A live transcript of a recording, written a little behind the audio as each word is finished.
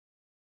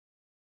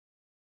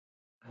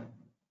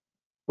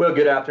Well,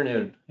 good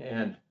afternoon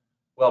and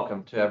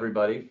welcome to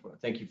everybody.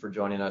 Thank you for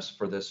joining us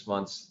for this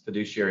month's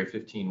Fiduciary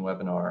 15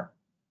 webinar.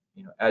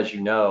 As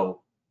you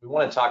know, we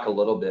want to talk a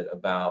little bit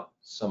about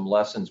some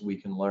lessons we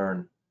can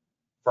learn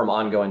from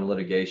ongoing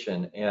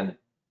litigation. And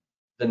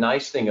the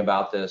nice thing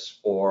about this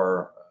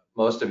for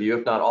most of you,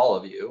 if not all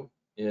of you,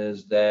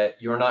 is that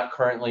you're not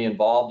currently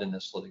involved in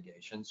this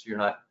litigation. So you're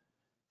not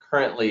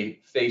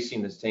currently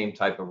facing the same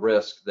type of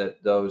risk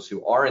that those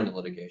who are in the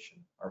litigation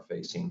are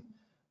facing.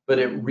 But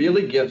it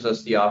really gives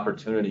us the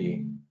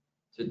opportunity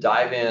to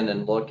dive in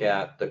and look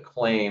at the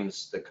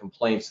claims, the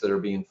complaints that are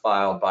being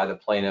filed by the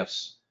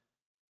plaintiffs,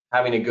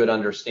 having a good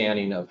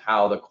understanding of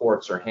how the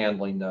courts are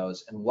handling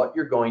those. And what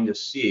you're going to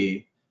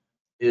see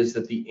is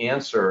that the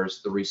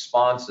answers, the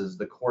responses,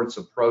 the court's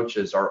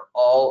approaches are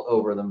all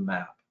over the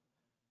map.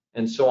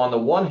 And so on the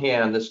one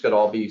hand, this could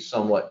all be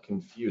somewhat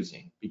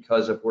confusing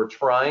because if we're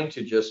trying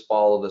to just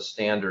follow the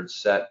standards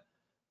set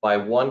by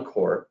one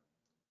court,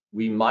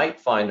 we might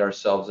find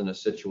ourselves in a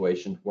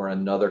situation where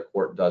another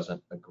court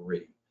doesn't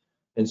agree.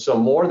 And so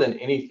more than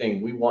anything,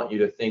 we want you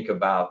to think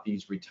about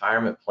these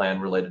retirement plan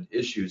related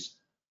issues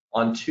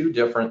on two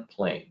different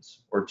planes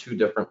or two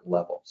different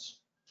levels.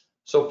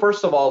 So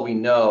first of all, we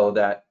know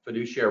that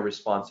fiduciary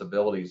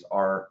responsibilities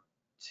are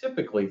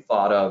typically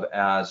thought of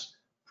as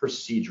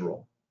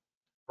procedural,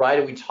 right?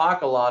 And we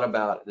talk a lot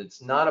about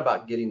it's not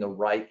about getting the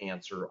right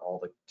answer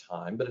all the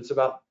time, but it's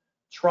about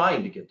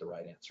trying to get the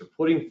right answer,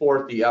 putting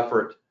forth the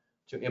effort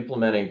to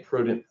implement a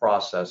prudent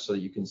process so that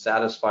you can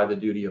satisfy the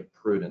duty of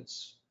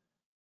prudence.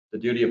 The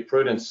duty of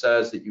prudence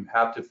says that you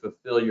have to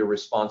fulfill your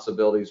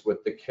responsibilities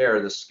with the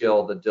care, the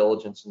skill, the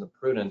diligence, and the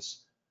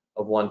prudence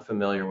of one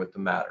familiar with the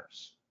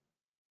matters.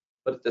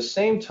 But at the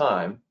same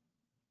time,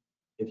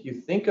 if you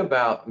think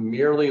about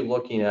merely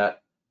looking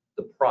at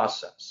the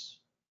process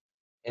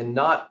and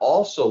not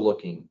also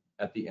looking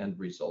at the end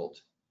result,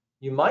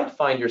 you might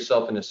find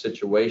yourself in a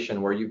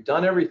situation where you've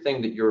done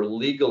everything that you're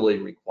legally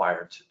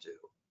required to do,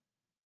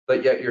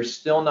 but yet you're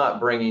still not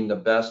bringing the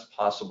best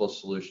possible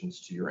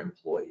solutions to your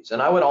employees.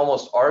 And I would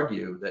almost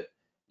argue that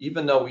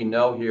even though we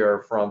know here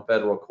from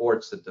federal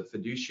courts that the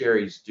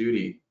fiduciary's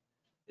duty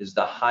is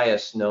the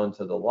highest known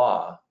to the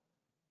law,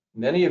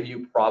 many of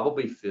you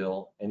probably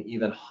feel an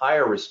even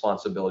higher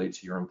responsibility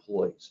to your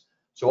employees.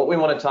 So what we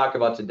want to talk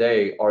about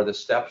today are the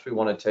steps we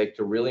want to take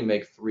to really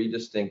make three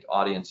distinct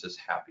audiences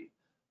happy.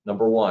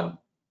 Number one,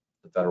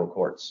 the federal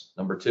courts.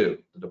 Number two,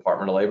 the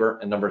Department of Labor.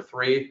 And number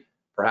three,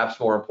 perhaps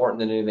more important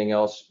than anything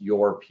else,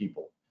 your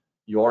people,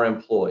 your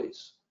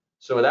employees.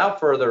 So without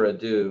further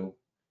ado,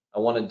 I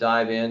want to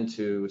dive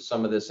into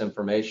some of this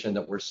information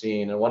that we're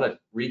seeing. I want to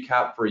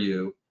recap for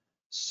you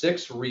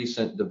 6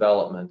 recent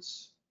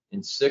developments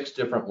in 6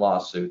 different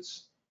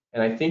lawsuits.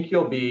 And I think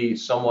you'll be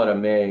somewhat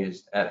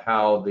amazed at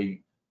how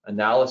the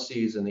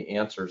analyses and the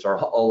answers are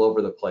all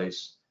over the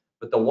place.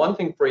 But the one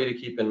thing for you to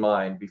keep in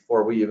mind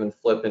before we even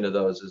flip into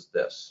those is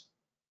this.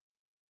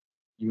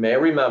 You may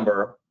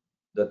remember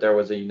that there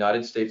was a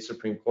United States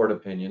Supreme Court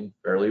opinion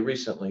fairly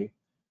recently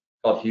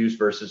called Hughes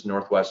versus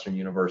Northwestern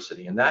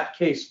University. And that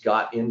case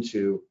got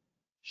into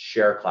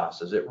share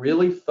classes. It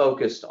really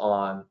focused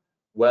on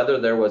whether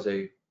there was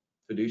a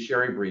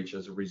fiduciary breach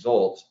as a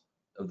result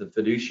of the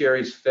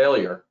fiduciary's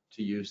failure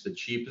to use the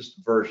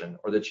cheapest version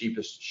or the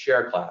cheapest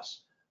share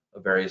class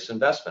of various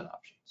investment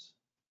options.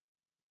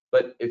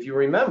 But if you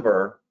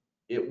remember,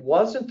 it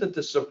wasn't that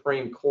the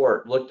Supreme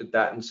Court looked at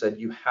that and said,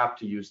 you have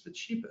to use the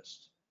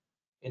cheapest.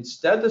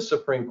 Instead, the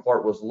Supreme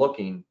Court was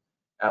looking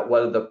at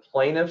whether the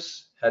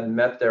plaintiffs had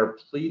met their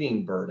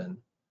pleading burden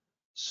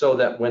so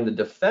that when the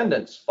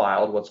defendants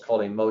filed what's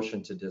called a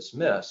motion to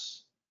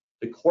dismiss,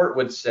 the court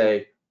would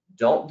say,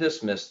 don't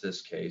dismiss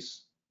this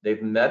case.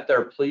 They've met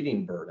their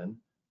pleading burden.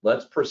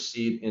 Let's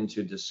proceed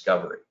into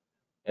discovery.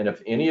 And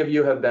if any of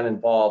you have been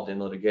involved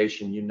in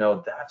litigation, you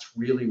know that's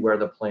really where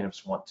the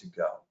plaintiffs want to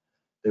go.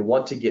 They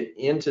want to get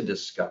into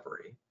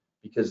discovery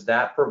because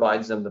that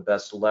provides them the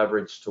best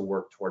leverage to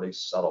work toward a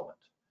settlement.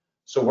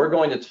 So we're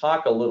going to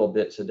talk a little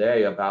bit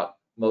today about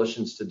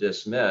motions to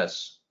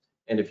dismiss.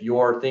 And if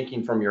you're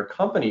thinking from your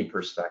company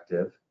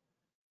perspective,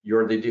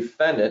 you're the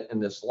defendant in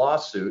this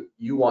lawsuit,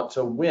 you want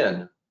to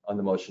win on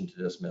the motion to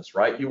dismiss,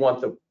 right? You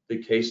want the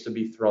case to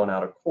be thrown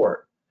out of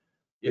court.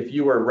 If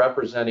you are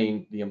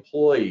representing the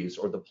employees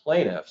or the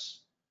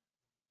plaintiffs,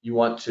 you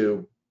want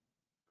to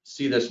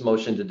see this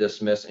motion to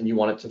dismiss and you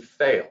want it to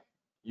fail.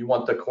 You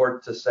want the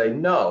court to say,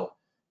 no,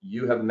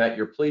 you have met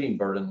your pleading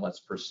burden, let's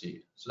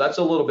proceed. So that's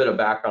a little bit of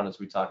background as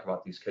we talk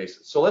about these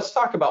cases. So let's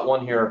talk about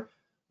one here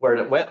where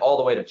it went all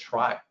the way to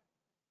trial.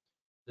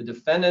 The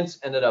defendants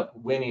ended up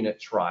winning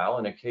at trial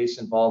in a case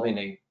involving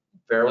a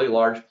fairly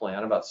large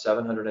plan, about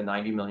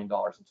 $790 million in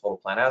total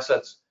plan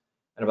assets,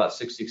 and about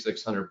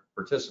 6,600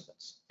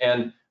 participants.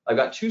 And I've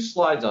got 2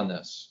 slides on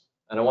this,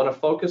 and I want to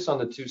focus on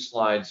the 2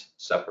 slides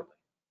separately.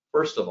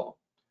 First of all,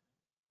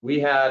 we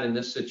had in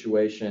this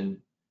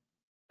situation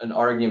an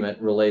argument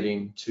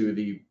relating to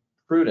the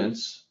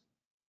prudence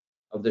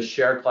of the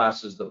share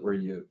classes that were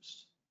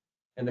used.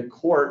 And the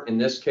court, in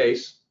this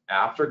case,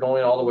 after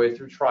going all the way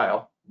through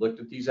trial, looked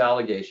at these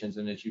allegations,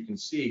 and as you can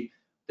see,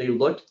 they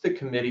looked at the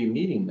committee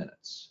meeting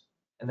minutes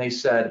and they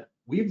said,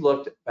 we've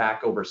looked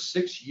back over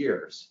 6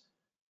 years,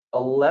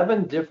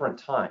 11 different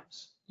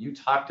times. You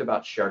talked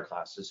about share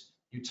classes.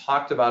 You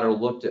talked about or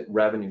looked at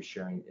revenue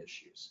sharing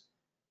issues.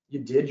 You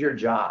did your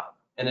job.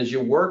 And as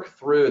you work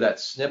through that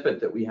snippet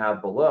that we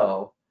have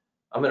below,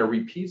 I'm going to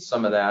repeat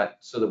some of that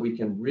so that we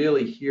can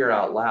really hear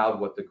out loud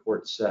what the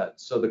court said.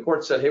 So the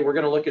court said, hey, we're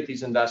going to look at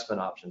these investment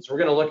options. We're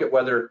going to look at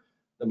whether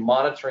the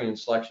monitoring and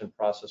selection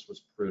process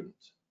was prudent.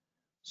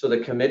 So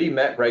the committee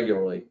met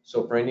regularly.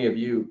 So for any of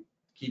you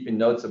keeping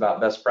notes about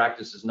best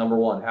practices, number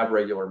one, have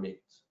regular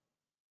meetings.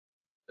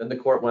 Then the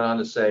court went on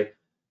to say,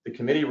 the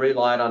committee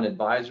relied on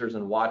advisors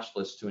and watch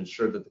lists to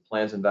ensure that the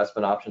plan's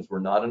investment options were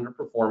not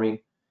underperforming,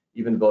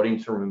 even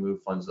voting to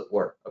remove funds that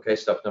were. Okay,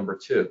 step number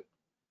two,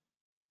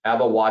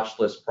 have a watch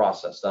list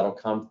process. That'll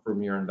come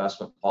from your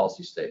investment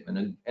policy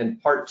statement.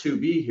 And part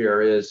 2B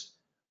here is,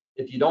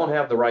 if you don't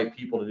have the right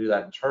people to do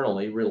that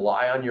internally,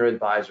 rely on your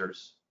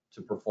advisors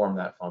to perform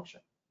that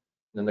function.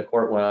 And then the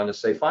court went on to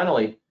say,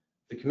 finally,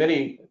 the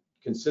committee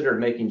considered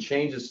making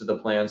changes to the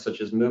plan,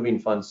 such as moving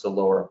funds to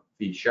lower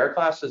fee share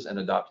classes and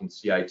adopting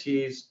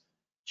CITs,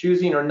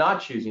 choosing or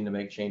not choosing to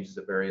make changes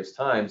at various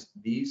times.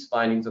 These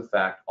findings of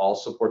fact all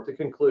support the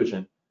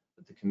conclusion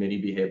that the committee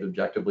behaved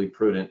objectively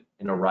prudent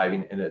in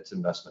arriving at its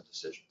investment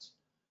decisions.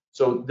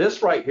 So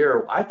this right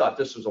here, I thought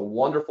this was a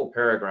wonderful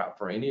paragraph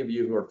for any of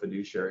you who are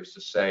fiduciaries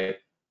to say,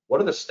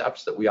 what are the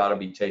steps that we ought to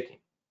be taking?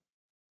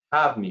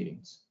 Have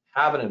meetings,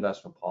 have an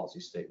investment policy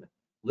statement,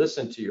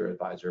 listen to your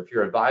advisor. If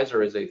your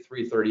advisor is a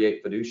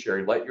 338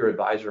 fiduciary, let your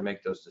advisor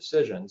make those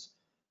decisions.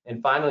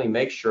 And finally,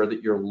 make sure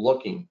that you're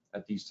looking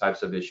at these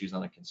types of issues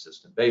on a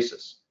consistent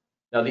basis.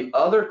 Now, the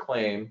other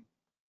claim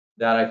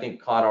that I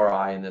think caught our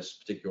eye in this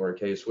particular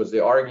case was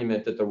the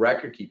argument that the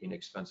record-keeping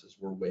expenses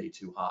were way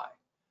too high.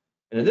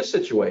 And in this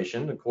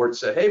situation, the court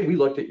said, hey, we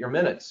looked at your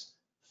minutes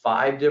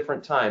 5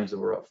 different times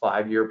over a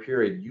 5-year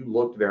period. You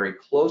looked very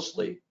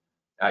closely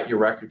at your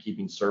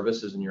record-keeping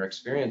services and your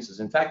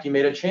experiences. In fact, you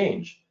made a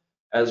change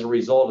as a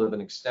result of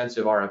an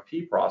extensive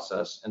RFP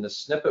process. And the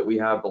snippet we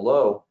have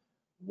below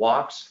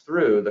walks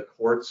through the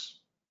court's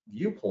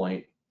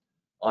viewpoint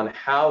on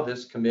how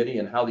this committee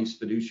and how these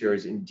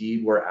fiduciaries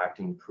indeed were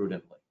acting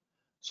prudently.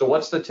 So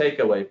what's the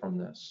takeaway from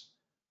this?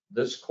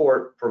 This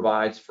court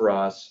provides for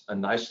us a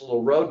nice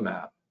little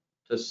roadmap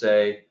to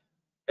say,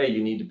 hey,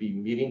 you need to be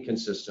meeting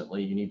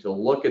consistently. You need to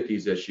look at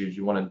these issues.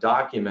 You want to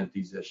document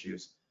these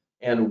issues.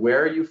 And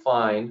where you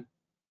find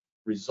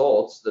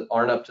results that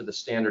aren't up to the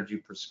standard you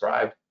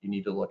prescribed, you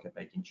need to look at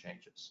making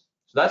changes.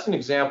 So that's an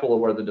example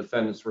of where the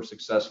defendants were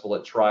successful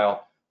at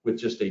trial with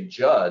just a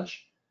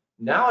judge.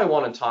 Now I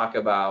want to talk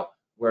about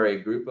where a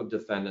group of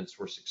defendants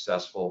were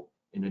successful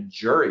in a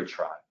jury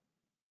trial.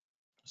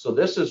 So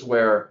this is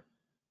where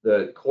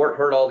the court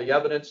heard all the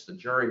evidence, the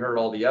jury heard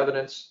all the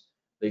evidence,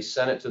 they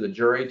sent it to the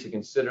jury to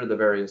consider the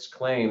various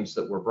claims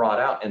that were brought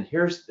out. And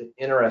here's the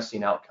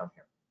interesting outcome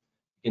here.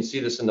 You can see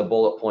this in the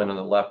bullet point on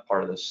the left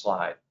part of this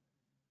slide.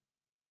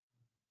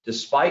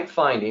 Despite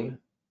finding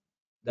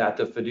that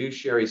the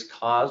fiduciaries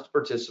caused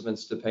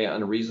participants to pay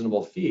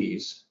unreasonable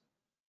fees,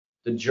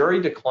 the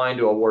jury declined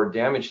to award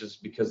damages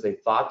because they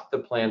thought that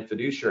the plan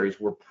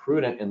fiduciaries were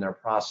prudent in their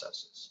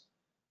processes.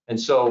 And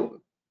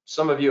so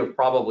some of you have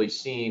probably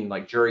seen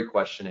like jury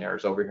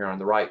questionnaires over here on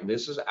the right, and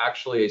this is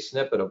actually a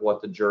snippet of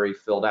what the jury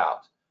filled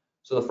out.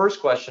 So the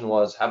first question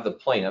was, have the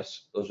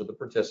plaintiffs, those are the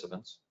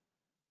participants,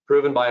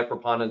 proven by a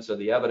preponderance of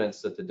the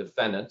evidence that the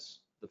defendants,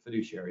 the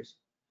fiduciaries,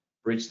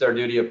 breached their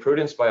duty of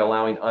prudence by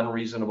allowing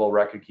unreasonable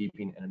record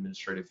keeping and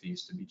administrative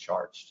fees to be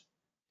charged?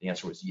 The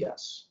answer was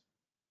yes.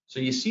 So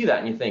you see that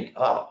and you think,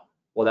 oh,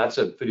 well, that's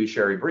a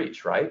fiduciary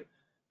breach, right?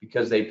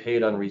 Because they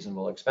paid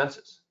unreasonable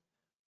expenses.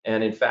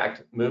 And in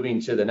fact,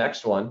 moving to the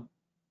next one,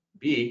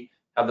 B,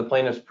 have the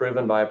plaintiffs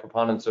proven by a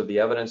preponderance of the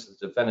evidence that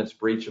the defendant's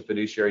breach of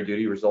fiduciary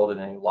duty resulted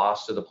in a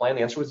loss to the plan?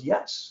 The answer was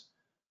yes.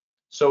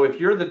 So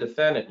if you're the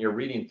defendant and you're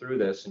reading through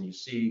this and you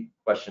see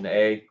question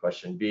A,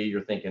 question B,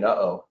 you're thinking,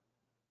 uh-oh,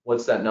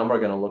 what's that number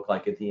going to look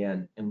like at the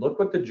end? And look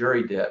what the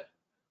jury did.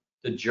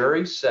 The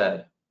jury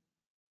said,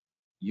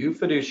 you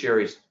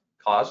fiduciaries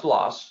caused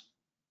loss,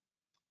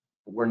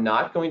 but we're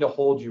not going to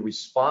hold you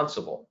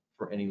responsible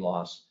for any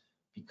loss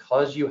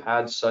because you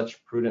had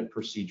such prudent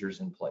procedures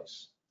in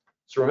place.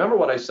 So remember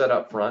what I said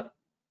up front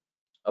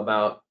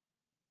about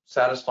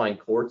satisfying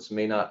courts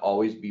may not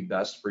always be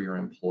best for your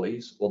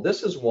employees. Well,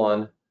 this is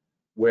one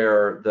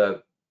where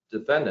the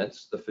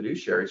defendants, the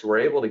fiduciaries, were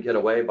able to get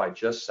away by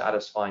just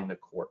satisfying the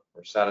court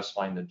or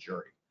satisfying the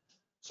jury.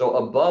 So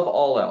above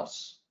all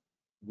else,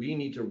 we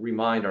need to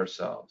remind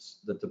ourselves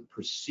that the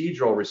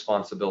procedural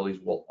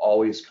responsibilities will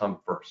always come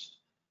first.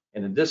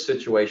 And in this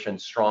situation,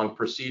 strong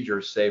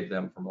procedures save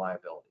them from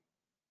liability.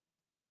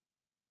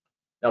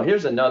 Now,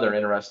 here's another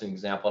interesting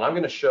example, and I'm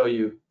going to show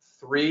you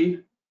 3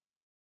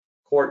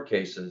 court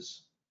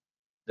cases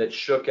that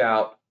shook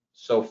out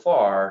so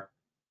far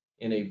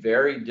in a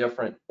very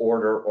different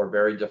order or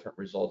very different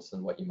results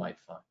than what you might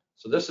find.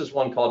 So this is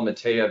one called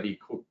Matea v.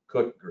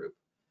 Cook Group.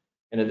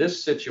 And in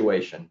this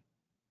situation,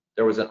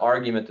 there was an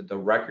argument that the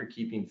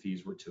record-keeping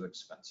fees were too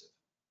expensive.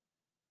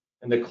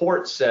 And the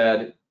court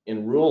said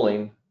in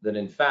ruling that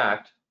in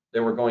fact they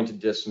were going to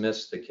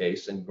dismiss the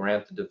case and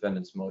grant the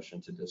defendant's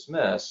motion to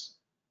dismiss,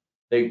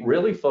 they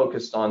really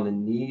focused on the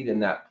need in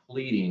that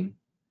pleading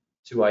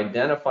to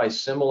identify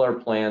similar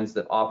plans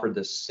that offered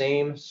the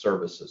same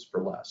services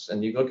for less.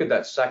 And you look at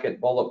that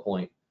second bullet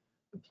point,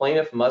 the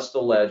plaintiff must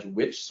allege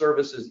which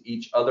services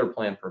each other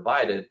plan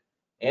provided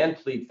and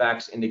plead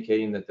facts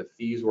indicating that the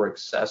fees were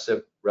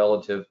excessive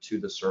relative to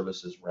the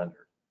services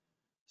rendered.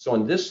 So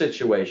in this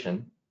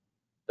situation,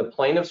 the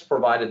plaintiffs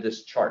provided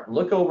this chart.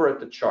 Look over at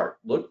the chart.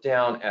 Look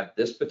down at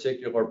this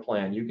particular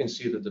plan. You can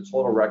see that the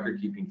total record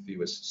keeping fee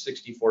was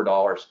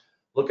 $64.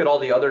 Look at all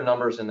the other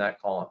numbers in that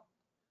column.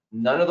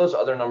 None of those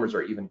other numbers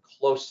are even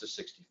close to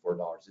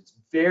 $64. It's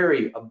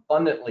very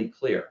abundantly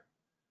clear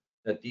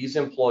that these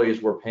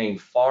employees were paying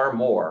far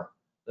more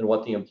than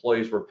what the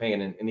employees were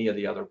paying in any of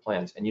the other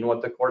plans. And you know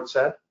what the court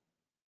said?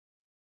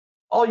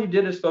 All you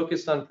did is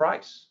focus on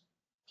price.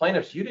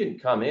 Plaintiffs, you didn't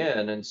come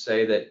in and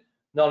say that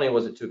not only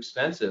was it too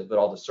expensive, but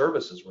all the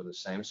services were the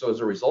same. So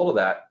as a result of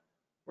that,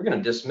 we're going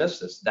to dismiss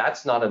this.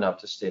 That's not enough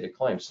to state a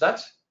claim. So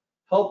that's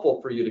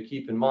helpful for you to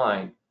keep in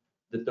mind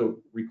that the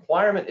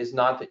requirement is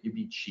not that you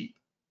be cheap.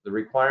 The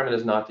requirement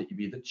is not that you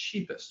be the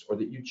cheapest or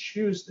that you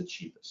choose the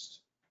cheapest.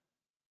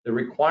 The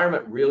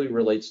requirement really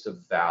relates to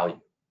value.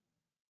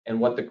 And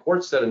what the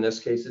court said in this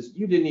case is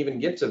you didn't even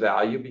get to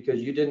value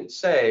because you didn't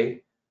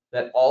say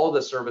that all of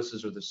the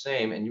services are the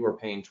same and you are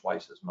paying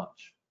twice as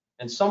much.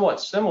 And somewhat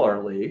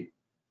similarly,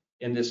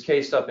 in this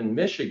case up in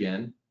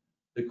Michigan,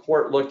 the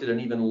court looked at an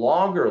even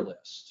longer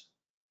list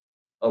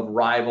of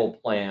rival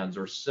plans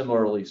or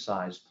similarly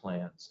sized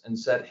plans and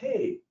said,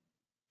 hey,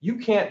 you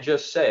can't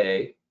just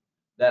say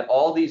that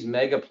all these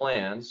mega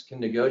plans can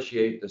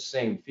negotiate the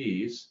same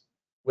fees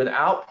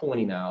without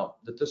pointing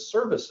out that the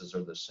services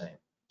are the same.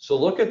 So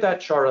look at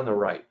that chart on the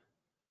right.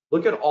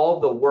 Look at all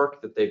the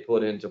work that they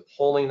put into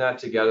pulling that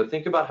together.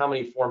 Think about how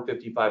many Form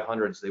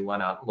 5500s they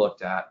went out and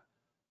looked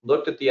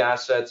at the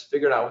assets,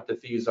 figured out what the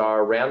fees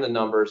are, ran the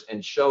numbers,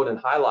 and showed and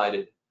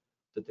highlighted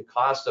that the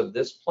cost of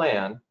this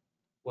plan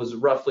was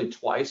roughly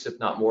twice, if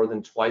not more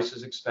than twice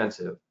as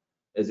expensive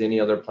as any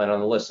other plan on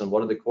the list. And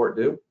what did the court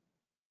do?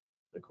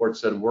 The court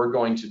said, we're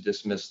going to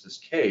dismiss this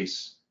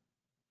case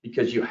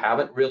because you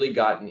haven't really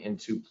gotten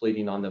into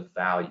pleading on the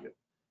value.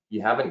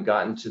 You haven't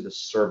gotten to the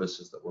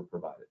services that were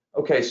provided.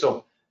 Okay,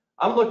 so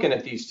I'm looking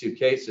at these two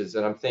cases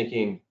and I'm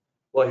thinking,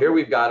 well, here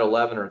we've got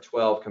 11 or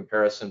 12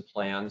 comparison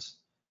plans.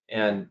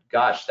 And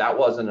gosh, that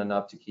wasn't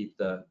enough to keep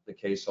the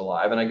case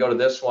alive. And I go to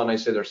this one, I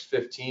say there's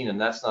 15, and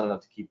that's not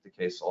enough to keep the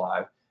case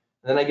alive.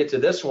 And then I get to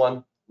this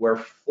one where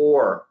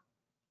 4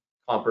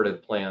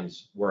 comparative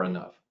plans were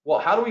enough. Well,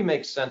 how do we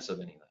make sense of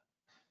any of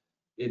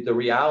that? The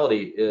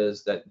reality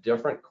is that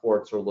different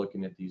courts are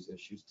looking at these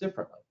issues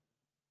differently.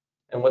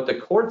 And what the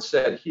court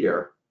said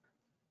here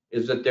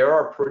is that there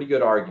are pretty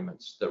good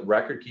arguments that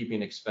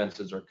record-keeping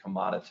expenses are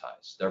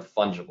commoditized. They're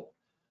fungible.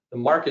 The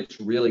market's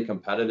really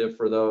competitive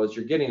for those.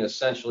 You're getting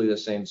essentially the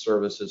same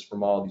services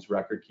from all these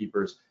record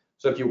keepers.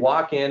 So if you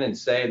walk in and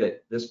say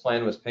that this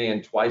plan was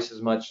paying twice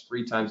as much,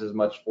 3 times as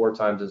much, 4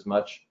 times as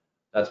much,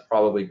 that's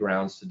probably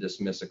grounds to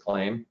dismiss a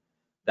claim.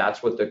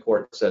 That's what the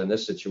court said in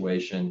this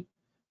situation,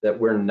 that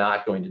we're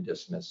not going to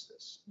dismiss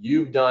this.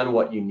 You've done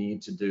what you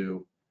need to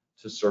do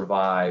to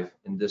survive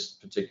in this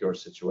particular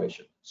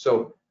situation.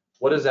 So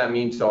what does that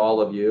mean to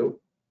all of you?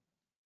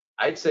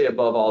 I'd say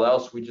above all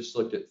else, we just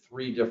looked at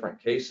 3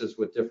 different cases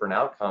with different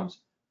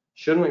outcomes.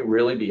 Shouldn't we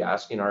really be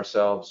asking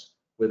ourselves,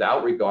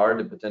 without regard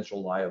to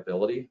potential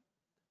liability,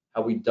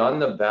 have we done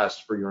the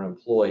best for your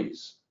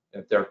employees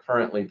if they're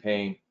currently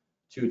paying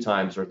 2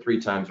 times or 3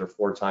 times or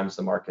 4 times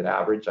the market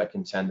average? I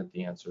contend that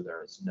the answer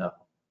there is no.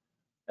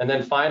 And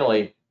then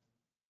finally,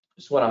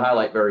 just want to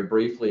highlight very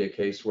briefly a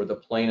case where the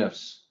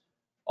plaintiffs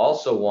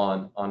also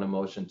won on a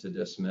motion to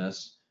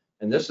dismiss.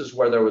 And this is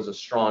where there was a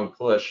strong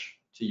push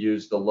to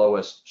use the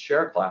lowest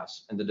share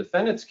class. And the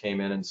defendants came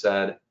in and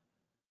said,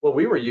 well,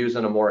 we were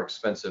using a more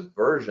expensive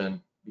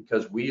version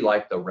because we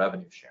like the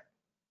revenue sharing.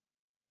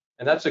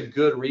 And that's a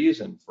good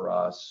reason for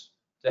us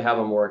to have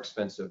a more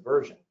expensive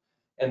version.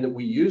 And that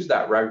we use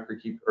that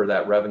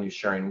revenue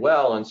sharing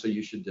well, and so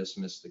you should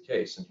dismiss the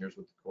case. And here's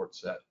what the court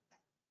said.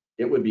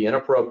 It would be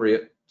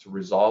inappropriate to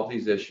resolve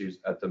these issues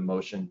at the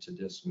motion to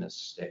dismiss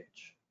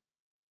stage.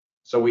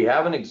 So we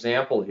have an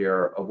example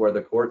here of where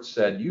the court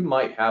said you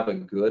might have a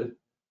good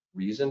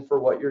reason for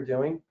what you're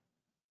doing,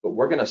 but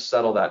we're going to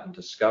settle that in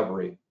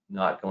discovery,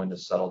 not going to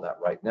settle that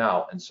right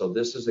now. And so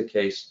this is a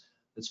case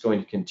that's going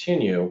to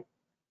continue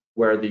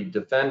where the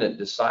defendant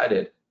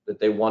decided that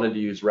they wanted to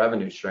use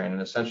revenue sharing,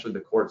 and essentially the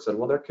court said,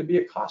 well, there could be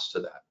a cost to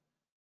that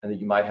and that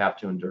you might have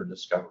to endure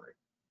discovery.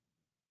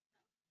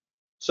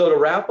 So to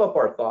wrap up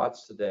our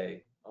thoughts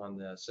today on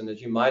this, and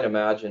as you might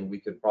imagine, we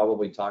could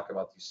probably talk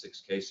about these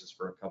 6 cases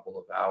for a couple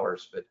of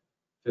hours, but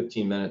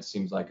 15 minutes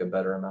seems like a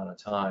better amount of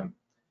time.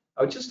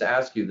 I would just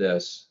ask you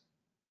this: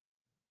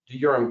 do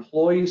your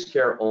employees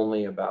care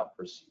only about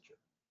procedure?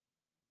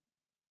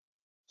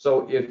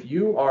 So if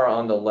you are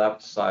on the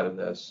left side of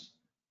this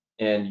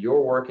and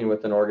you're working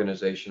with an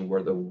organization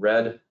where the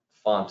red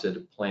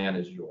fonted plan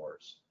is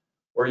yours,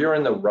 or you're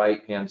in the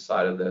right-hand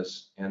side of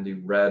this and the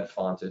red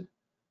fonted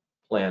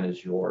plan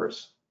is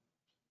yours.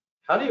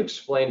 How do you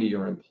explain to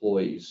your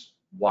employees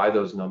why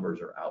those numbers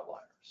are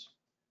outliers?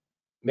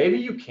 Maybe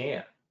you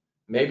can.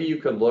 Maybe you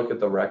could look at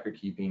the record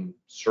keeping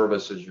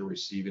services you're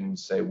receiving and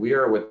say, we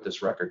are with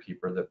this record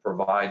keeper that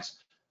provides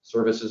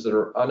services that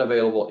are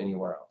unavailable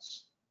anywhere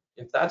else.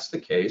 If that's the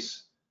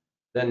case,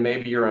 then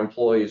maybe your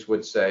employees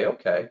would say,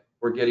 okay,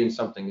 we're getting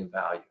something of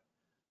value.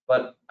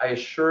 But I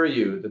assure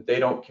you that they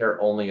don't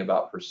care only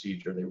about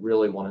procedure. They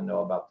really want to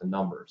know about the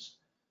numbers.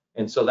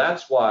 And so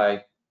that's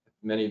why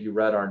many of you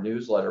read our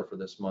newsletter for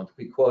this month.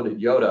 We quoted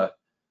Yoda,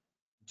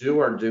 do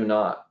or do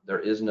not. There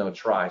is no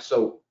try.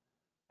 So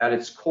at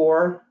its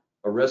core,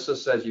 ERISA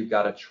says you've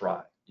got to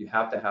try. You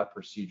have to have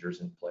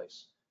procedures in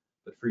place.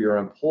 But for your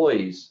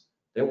employees,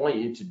 they want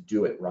you to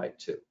do it right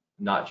too,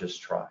 not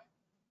just try.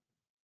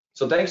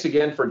 So thanks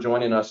again for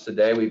joining us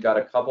today. We've got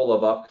a couple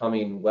of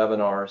upcoming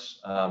webinars.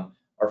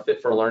 Our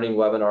Fit for Learning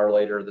webinar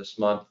later this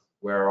month,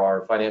 where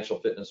our Financial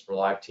Fitness for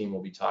Life team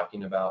will be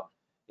talking about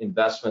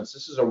investments.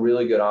 This is a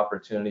really good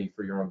opportunity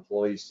for your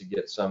employees to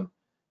get some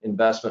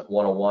investment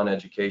 101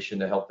 education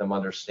to help them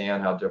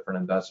understand how different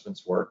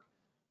investments work.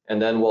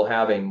 And then we'll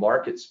have a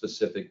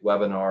market-specific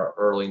webinar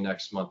early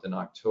next month in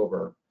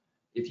October.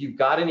 If you've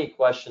got any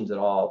questions at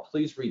all,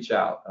 please reach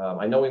out.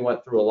 I know we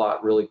went through a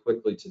lot really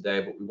quickly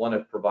today, but we want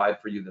to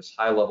provide for you this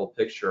high-level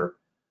picture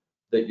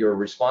that your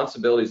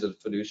responsibilities as a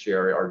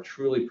fiduciary are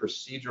truly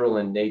procedural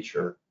in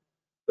nature,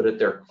 but at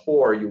their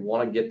core, you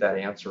want to get that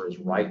answer as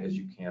right as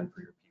you can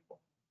for your people.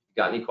 If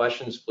you've got any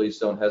questions, please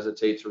don't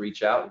hesitate to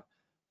reach out.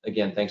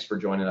 Again, thanks for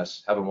joining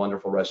us. Have a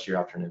wonderful rest of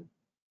your afternoon.